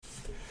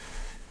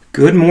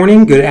Good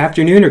morning, good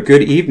afternoon, or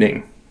good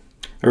evening.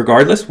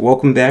 Regardless,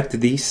 welcome back to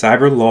the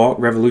Cyber Law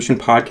Revolution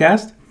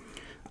podcast.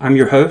 I'm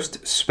your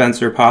host,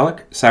 Spencer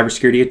Pollock,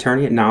 cybersecurity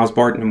attorney at Niles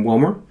Barton and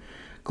Wilmer.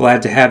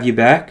 Glad to have you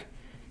back.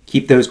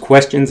 Keep those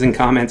questions and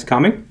comments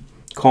coming.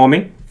 Call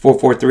me,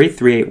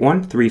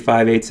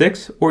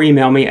 443-381-3586, or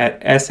email me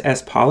at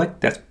sspollock,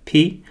 that's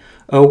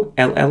Pollock,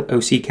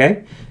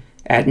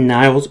 at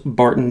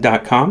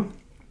nilesbarton.com.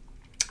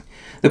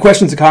 The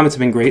questions and comments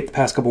have been great the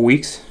past couple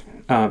weeks.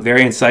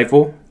 Very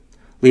insightful,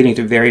 leading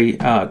to very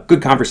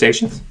good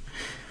conversations.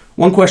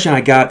 One question I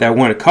got that I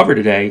want to cover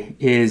today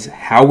is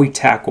how we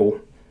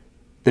tackle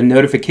the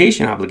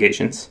notification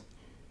obligations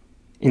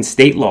in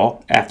state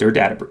law after a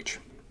data breach.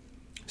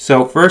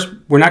 So first,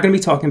 we're not going to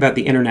be talking about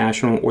the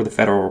international or the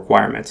federal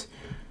requirements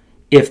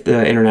if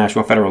the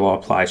international federal law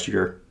applies to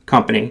your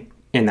company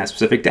in that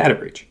specific data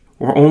breach.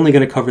 We're only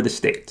going to cover the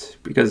states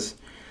because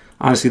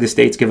honestly, the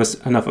states give us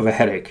enough of a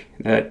headache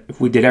that if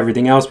we did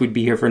everything else, we'd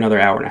be here for another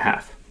hour and a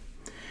half.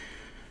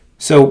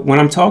 So when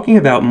I'm talking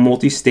about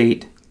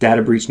multi-state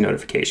data breach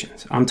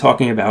notifications, I'm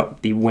talking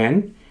about the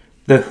when,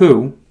 the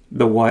who,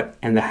 the what,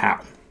 and the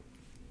how.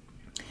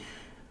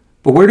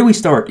 But where do we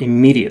start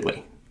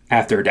immediately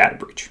after a data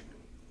breach?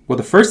 Well,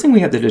 the first thing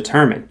we have to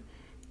determine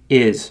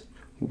is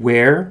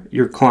where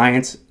your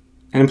clients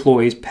and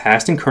employees,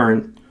 past and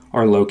current,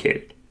 are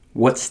located.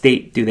 What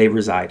state do they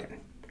reside in?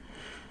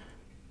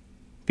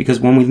 Because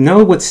when we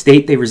know what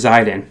state they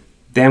reside in,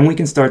 then we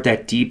can start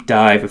that deep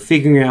dive of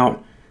figuring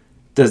out,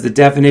 does the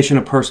definition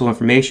of personal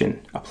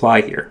information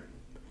apply here?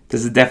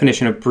 Does the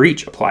definition of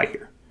breach apply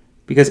here?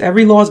 Because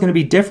every law is going to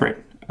be different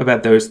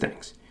about those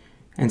things.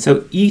 And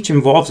so each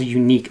involves a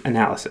unique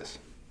analysis.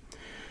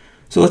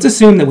 So let's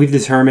assume that we've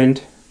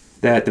determined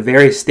that the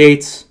various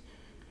states,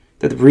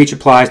 that the breach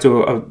applies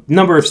to a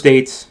number of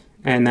states,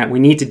 and that we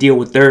need to deal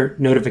with their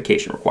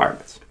notification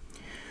requirements.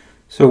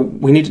 So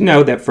we need to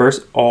know that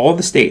first, all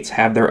the states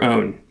have their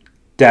own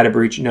data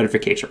breach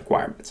notification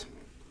requirements.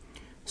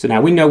 So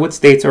now we know what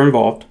states are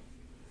involved.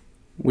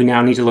 We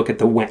now need to look at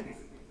the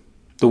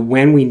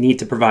when we need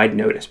to provide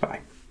notice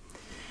by.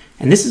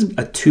 And this is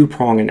a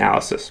two-prong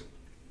analysis.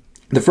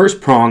 The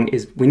first prong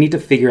is we need to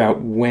figure out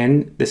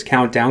when this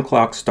countdown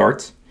clock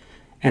starts,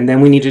 and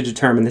then we need to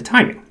determine the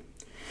timing.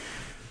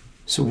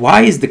 So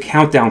why is the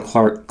countdown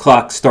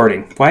clock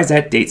starting? Why is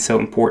that date so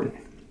important?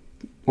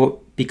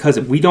 Well, because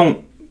we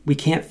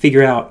can't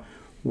figure out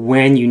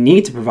when you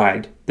need to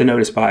provide the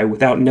notice by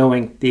without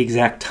knowing the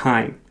exact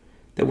time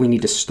that we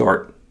need to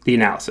start the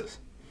analysis.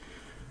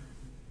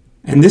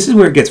 And this is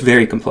where it gets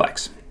very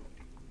complex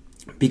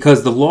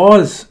because the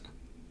laws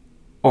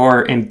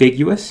are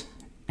ambiguous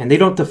and they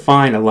don't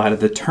define a lot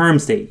of the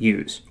terms they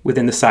use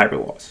within the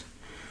cyber laws.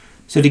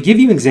 So to give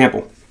you an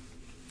example,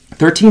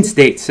 13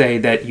 states say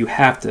that you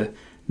have to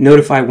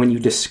notify when you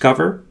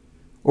discover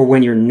or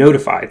when you're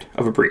notified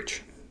of a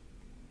breach.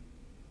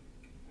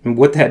 And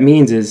what that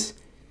means is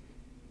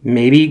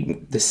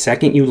maybe the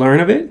second you learn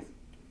of it,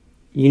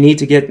 you need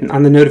to get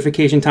on the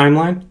notification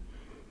timeline.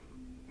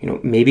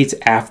 Maybe it's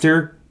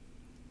after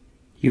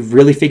you've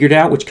really figured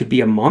out, which could be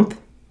a month.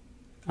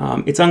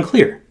 It's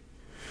unclear.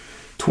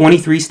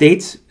 23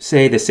 states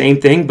say the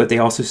same thing, but they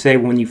also say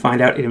when you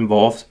find out it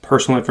involves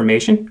personal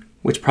information,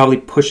 which probably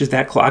pushes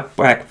that clock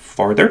back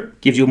farther,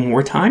 gives you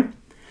more time.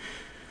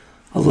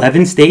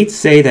 11 states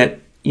say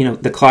that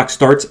the clock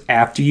starts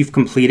after you've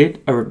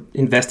completed an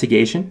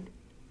investigation,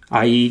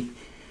 i.e.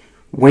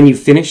 when you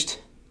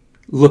finished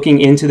looking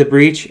into the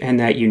breach and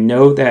that you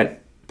know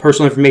that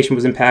personal information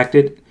was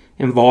impacted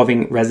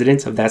involving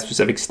residents of that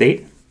specific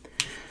state.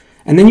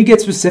 And then you get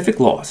specific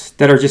laws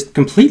that are just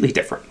completely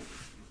different.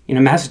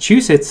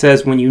 Massachusetts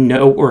says when you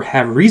know or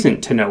have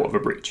reason to know of a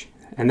breach.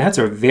 And that's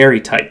a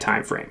very tight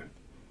time frame.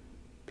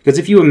 Because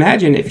if you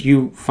imagine if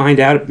you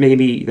find out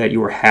maybe that you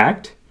were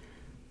hacked,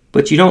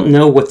 but you don't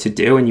know what to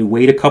do and you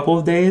wait a couple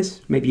of days,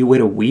 maybe you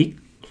wait a week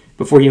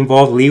before you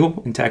involve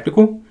legal and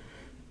technical,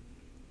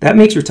 that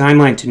makes your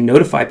timeline to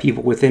notify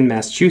people within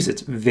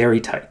Massachusetts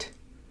very tight.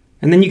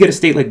 And then you get a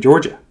state like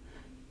Georgia.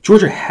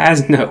 Georgia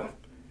has no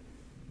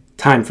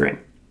time frame.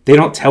 They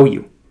don't tell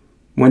you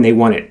when they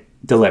want it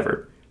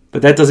delivered.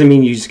 But that doesn't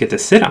mean you just get to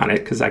sit on it,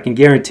 because I can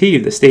guarantee you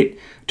the state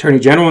attorney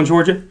general in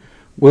Georgia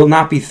will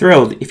not be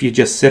thrilled if you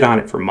just sit on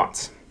it for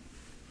months.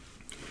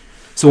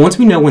 So once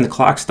we know when the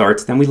clock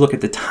starts, then we look at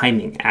the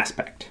timing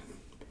aspect.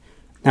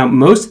 Now,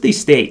 most of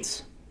these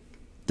states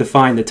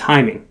define the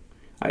timing,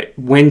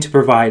 when to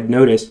provide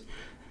notice,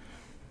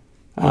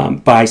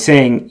 by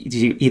saying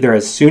either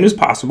as soon as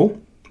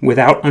possible,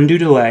 without undue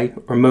delay,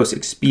 or most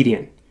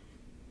expedient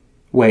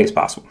way as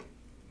possible.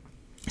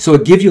 So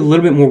it gives you a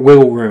little bit more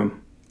wiggle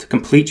room to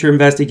complete your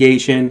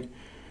investigation,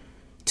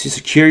 to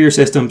secure your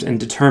systems, and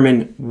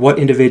determine what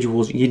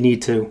individuals you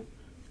need to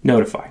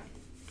notify.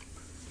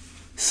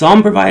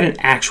 Some provide an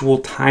actual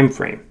time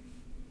frame,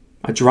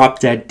 a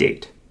drop-dead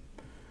date.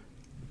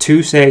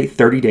 2 say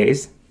 30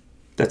 days.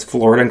 That's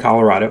Florida and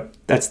Colorado.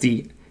 That's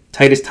the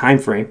tightest time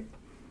frame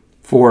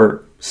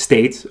for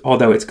states,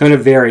 although it's going to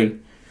vary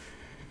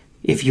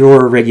If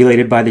you're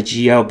regulated by the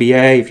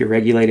GLBA, if you're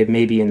regulated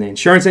maybe in the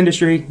insurance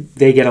industry,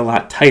 they get a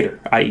lot tighter.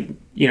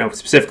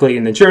 Specifically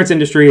in the insurance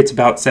industry, it's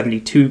about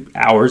 72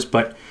 hours,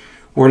 but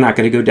we're not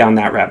going to go down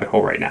that rabbit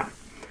hole right now.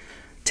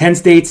 10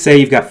 states say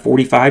you've got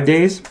 45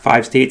 days.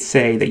 5 states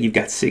say that you've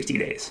got 60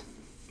 days.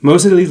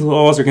 Most of these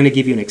laws are going to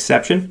give you an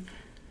exception,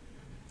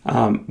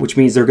 which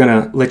means they're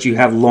going to let you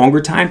have longer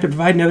time to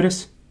provide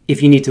notice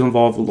if you need to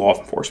involve law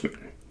enforcement.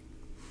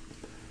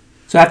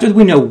 So after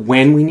we know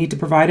when we need to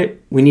provide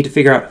it, we need to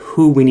figure out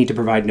who we need to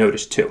provide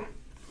notice to.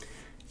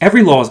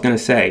 Every law is going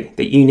to say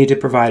that you need to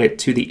provide it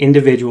to the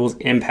individuals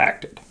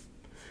impacted.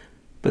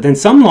 But then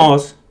some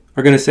laws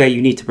are going to say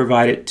you need to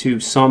provide it to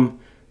some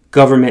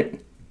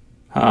government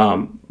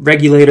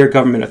regulator,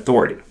 government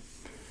authority.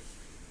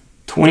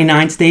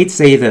 29 states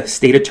say the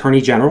state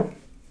attorney general,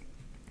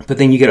 but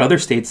then you get other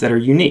states that are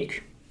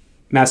unique.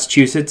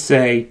 Massachusetts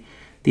say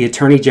the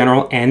attorney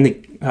general and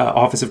the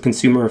Office of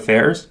Consumer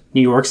Affairs.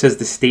 New York says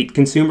the State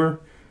Consumer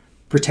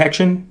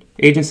Protection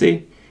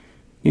Agency.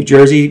 New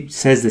Jersey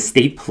says the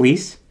state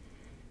police.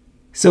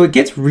 So it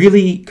gets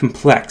really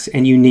complex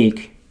and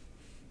unique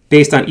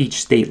based on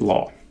each state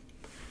law.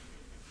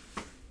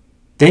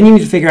 Then you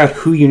need to figure out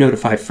who you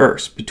notify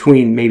first,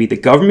 between maybe the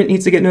government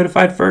needs to get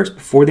notified first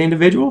before the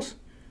individuals,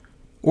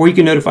 or you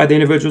can notify the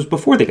individuals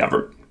before the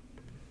government.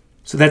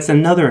 So that's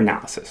another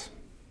analysis.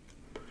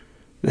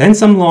 Then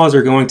some laws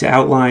are going to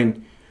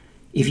outline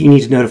if you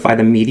need to notify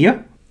the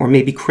media or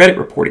maybe credit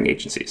reporting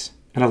agencies.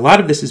 And a lot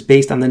of this is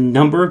based on the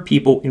number of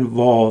people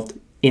involved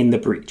in the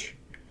breach.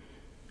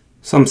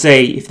 Some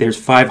say if there's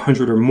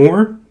 500 or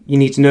more, you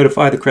need to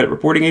notify the credit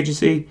reporting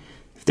agency.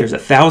 If there's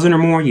 1,000 or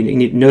more, you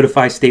need to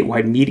notify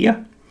statewide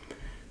media.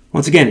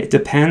 Once again, it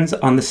depends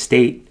on the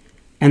state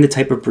and the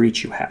type of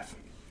breach you have.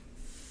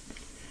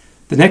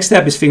 The next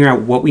step is figuring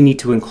out what we need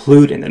to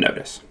include in the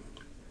notice.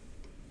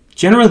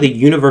 Generally, the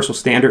universal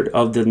standard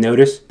of the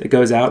notice that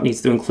goes out needs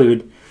to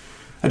include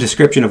a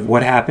description of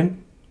what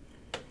happened,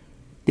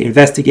 the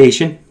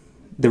investigation,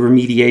 the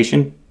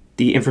remediation,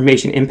 the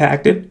information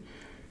impacted,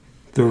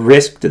 the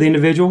risk to the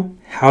individual,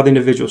 how the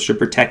individual should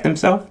protect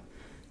themselves,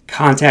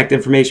 contact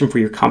information for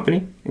your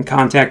company, and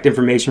contact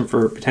information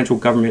for potential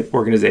government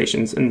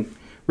organizations and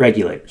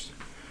regulators.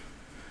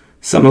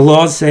 Some of the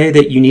laws say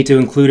that you need to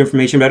include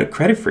information about a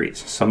credit freeze.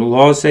 Some of the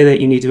laws say that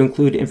you need to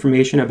include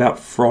information about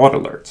fraud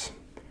alerts.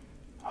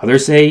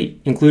 Others say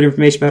include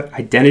information about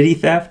identity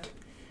theft.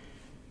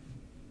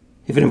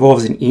 If it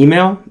involves an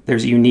email,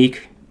 there's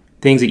unique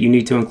things that you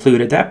need to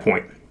include at that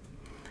point.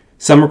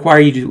 Some require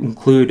you to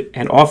include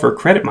and offer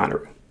credit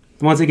monitoring.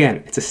 Once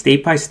again, it's a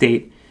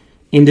state-by-state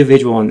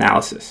individual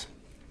analysis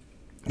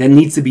that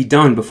needs to be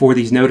done before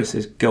these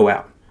notices go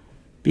out.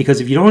 Because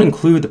if you don't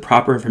include the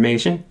proper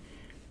information,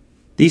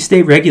 these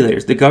state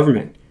regulators, the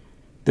government,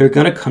 they're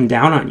going to come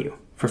down on you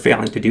for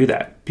failing to do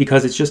that,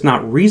 because it's just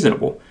not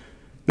reasonable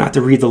not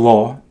to read the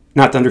law,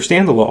 not to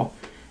understand the law,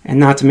 and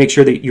not to make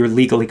sure that you're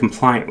legally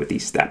compliant with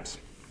these steps.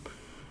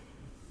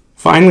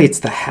 Finally, it's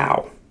the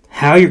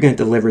how you're going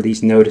to deliver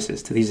these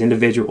notices to these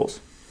individuals.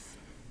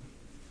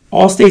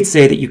 All states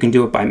say that you can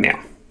do it by mail.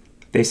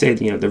 They say,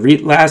 the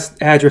last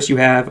address you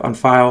have on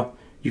file,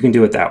 you can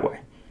do it that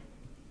way.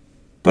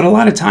 But a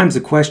lot of times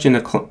the question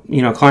a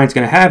client's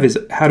going to have is,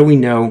 how do we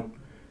know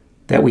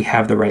that we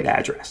have the right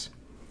address?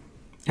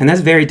 And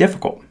that's very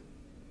difficult.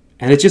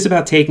 And it's just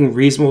about taking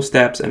reasonable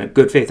steps and a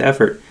good faith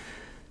effort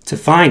to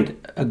find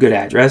a good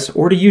address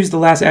or to use the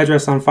last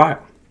address on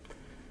file.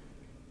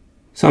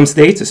 Some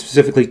states,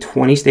 specifically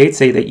 20 states,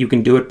 say that you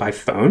can do it by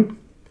phone.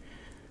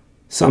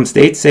 Some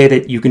states say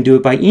that you can do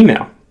it by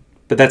email,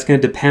 but that's going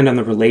to depend on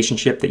the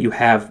relationship that you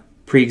have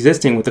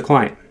pre-existing with the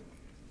client.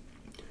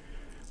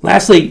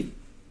 Lastly,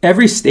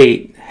 every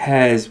state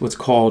has what's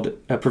called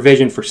a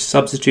provision for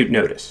substitute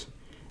notice.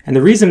 And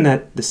the reason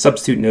that the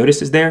substitute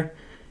notice is there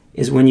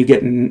is when you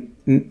get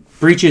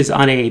breaches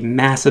on a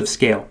massive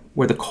scale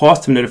where the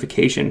cost of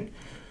notification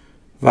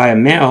via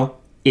mail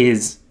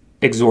is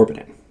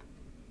exorbitant,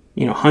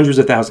 hundreds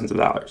of thousands of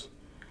dollars.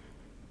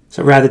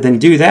 So rather than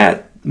do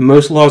that,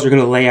 most laws are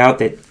going to lay out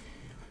that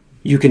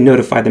you can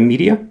notify the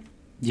media,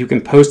 you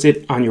can post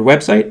it on your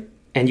website,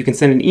 and you can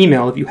send an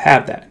email if you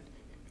have that,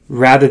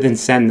 rather than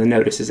send the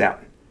notices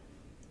out.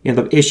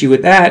 The issue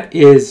with that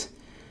is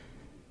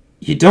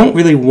you don't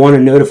really want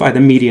to notify the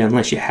media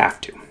unless you have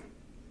to.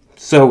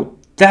 So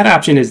that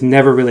option is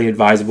never really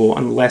advisable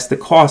unless the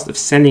cost of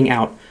sending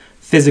out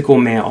physical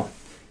mail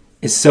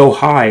is so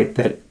high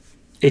that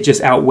it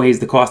just outweighs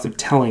the cost of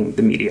telling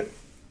the media.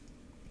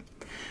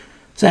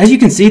 So as you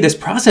can see, this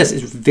process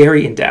is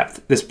very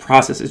in-depth. This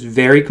process is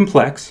very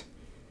complex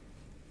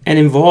and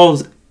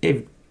involves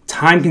a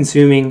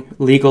time-consuming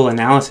legal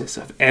analysis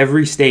of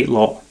every state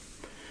law.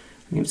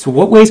 So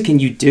what ways can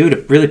you do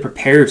to really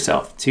prepare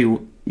yourself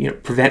to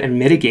prevent and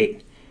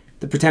mitigate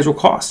the potential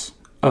costs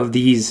of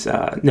these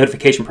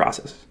notification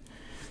processes?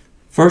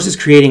 First is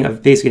creating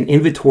an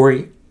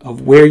inventory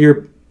of where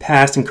your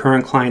past and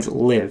current clients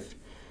live,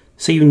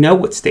 so you know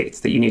what states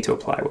that you need to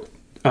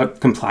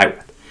comply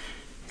with.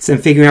 It's then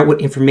figuring out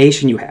what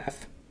information you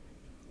have,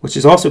 which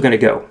is also going to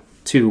go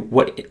to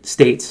what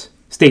states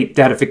state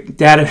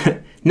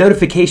data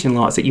notification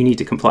laws that you need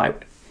to comply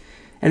with.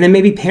 And then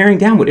maybe paring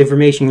down what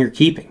information you're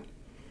keeping.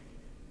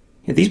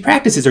 These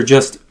practices are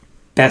just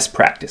best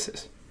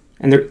practices.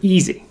 And they're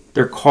easy.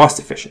 They're cost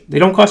efficient. They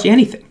don't cost you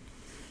anything.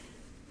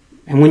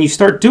 And when you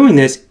start doing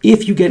this,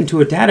 if you get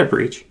into a data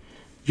breach,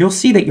 you'll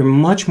see that you're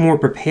much more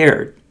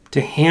prepared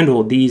to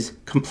handle these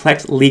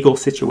complex legal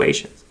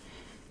situations.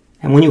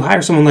 And when you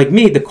hire someone like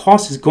me, the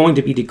cost is going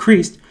to be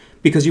decreased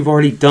because you've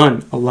already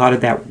done a lot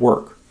of that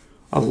work,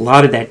 a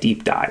lot of that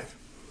deep dive.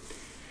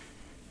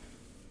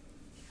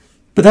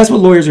 But that's what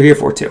lawyers are here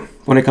for too,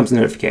 when it comes to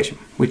notification.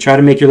 We try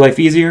to make your life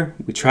easier,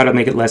 we try to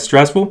make it less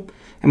stressful,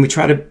 and we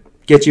try to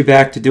get you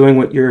back to doing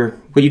what you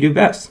do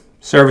best,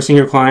 servicing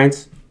your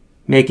clients,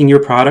 making your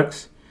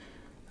products,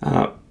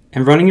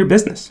 and running your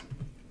business.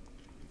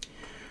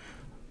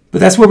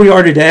 But that's where we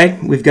are today.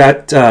 We've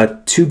got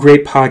 2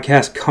 great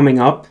podcasts coming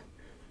up.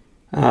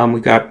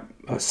 We've got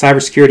a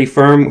cybersecurity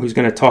firm who's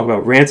going to talk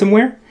about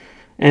ransomware,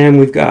 and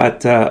we've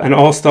got an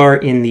all-star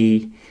in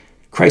the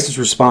crisis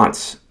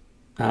response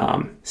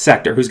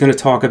sector who's going to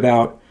talk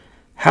about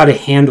how to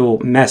handle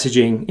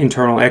messaging,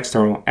 internal,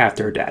 external,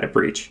 after a data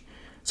breach.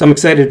 So I'm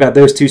excited about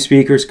those 2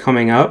 speakers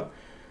coming up.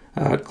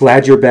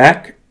 Glad you're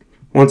back.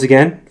 Once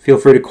again, feel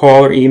free to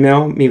call or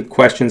email me with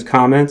questions,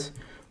 comments,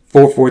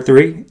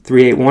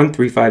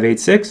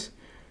 443-381-3586,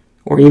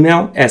 or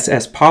email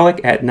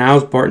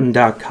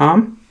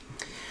sspollack@nilesbarton.com.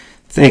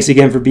 Thanks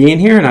again for being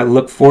here, and I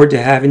look forward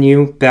to having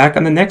you back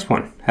on the next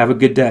one. Have a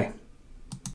good day.